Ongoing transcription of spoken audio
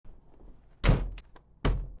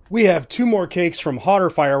We have two more cakes from Hauter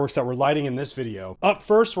Fireworks that we're lighting in this video. Up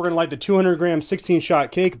first, we're going to light the 200 gram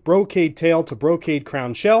 16-shot cake, Brocade tail to Brocade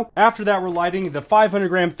crown shell. After that, we're lighting the 500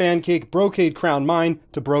 gram fan cake, Brocade crown mine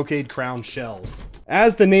to Brocade crown shells.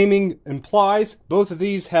 As the naming implies, both of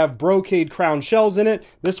these have Brocade crown shells in it.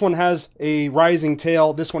 This one has a rising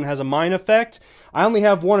tail, this one has a mine effect. I only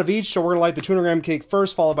have one of each, so we're gonna light the 200 gram cake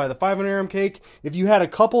first, followed by the 500 gram cake. If you had a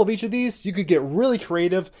couple of each of these, you could get really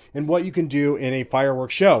creative in what you can do in a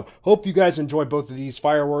fireworks show. Hope you guys enjoy both of these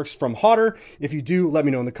fireworks from Hauter. If you do, let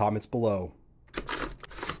me know in the comments below.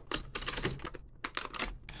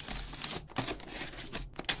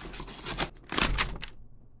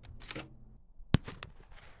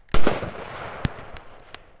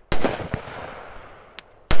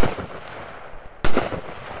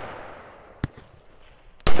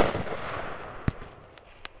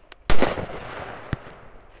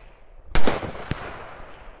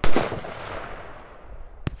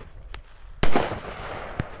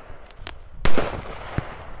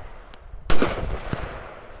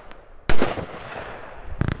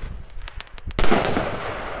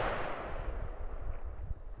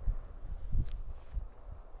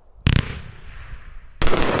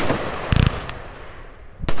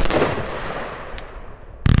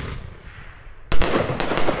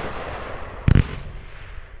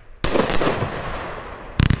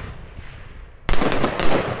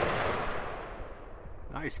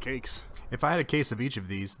 Nice cakes. If I had a case of each of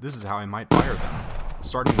these, this is how I might fire them.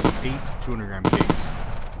 Starting with 8 200 gram cakes.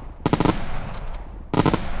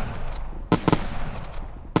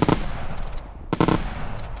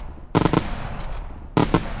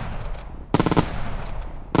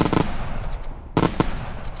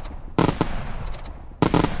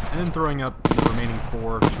 And then throwing up the remaining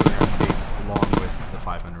 4 200 gram cakes along with the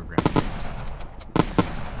 500 gram cakes.